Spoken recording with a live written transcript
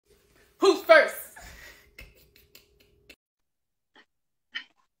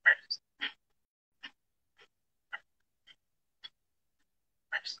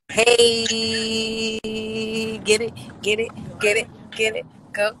Hey, get it, get it, get it, get it,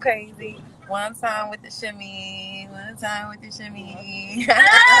 go crazy. One time with the shimmy, one time with the shimmy.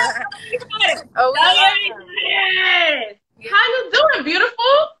 Oh, we live. Yes. Yeah, How you doing,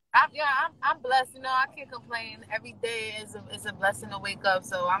 beautiful? I'm blessed. You know, I can't complain. Every day is a blessing to wake up.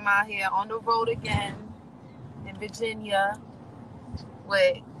 So I'm out here on the road again in Virginia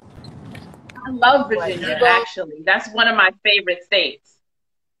with I love what Virginia, Debo. actually. That's one of my favorite states.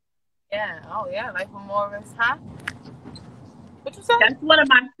 Yeah, oh yeah, like for Morris, huh? What you say? That's one of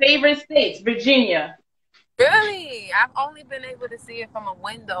my favorite states, Virginia. Really? I've only been able to see it from a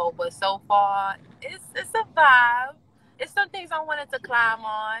window, but so far it's a vibe. It's some things I wanted to climb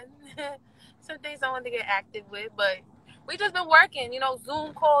on, some things I wanted to get active with, but we just been working,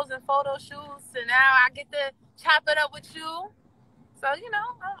 Zoom calls and photo shoots, and now I get to chop it up with you. So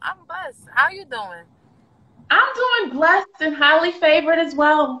I'm blessed. How you doing? I'm doing blessed and highly favored as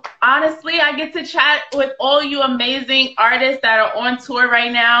well. Honestly, I get to chat with all you amazing artists that are on tour right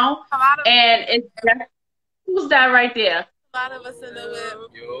now. A lot of And it's just, who's that right there? a lot of us in the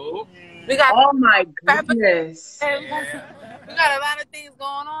whip. Yo. We got Oh my goodness. we got a lot of things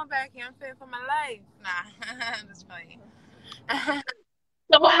going on back here. I'm fearing for my life. Nah, I'm just playing.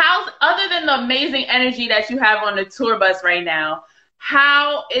 So how's, other than the amazing energy that you have on the tour bus right now,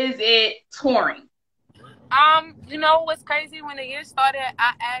 how is it touring? You know what's crazy? When the year started,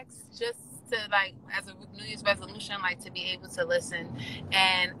 I asked just to like as a New Year's resolution, like to be able to listen.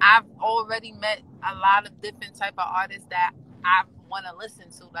 And I've already met a lot of different type of artists that I want to listen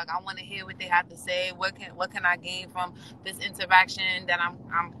to. Like I want to hear what they have to say. What can I gain from this interaction that I'm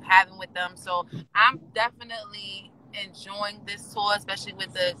having with them? So I'm definitely enjoying this tour, especially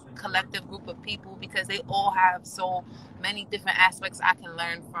with the collective group of people, because they all have so many different aspects I can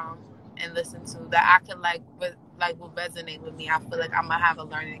learn from and listen to that I can will resonate with me. I feel like I'm gonna have a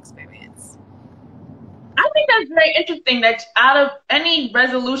learning experience. I think that's very interesting that out of any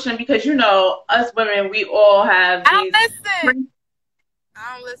resolution, because us women, we all have I don't these. listen.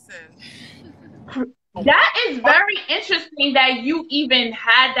 I don't listen. That is very interesting that you even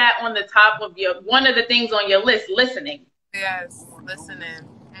had that on the top of one of the things on your list, listening. Yes, listening.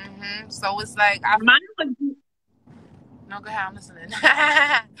 So it's like Mine was, no, go ahead. I'm listening.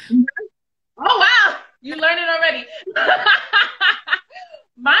 oh wow, you learned it already.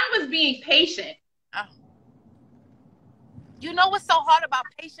 Mine was being patient. Oh. You know what's so hard about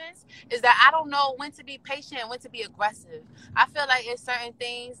patience is that I don't know when to be patient and when to be aggressive. I feel like it's certain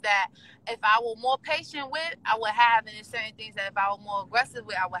things that if I were more patient with, I would have, and there's certain things that if I were more aggressive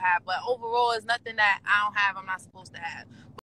with, I would have. But overall, it's nothing that I don't have, I'm not supposed to have.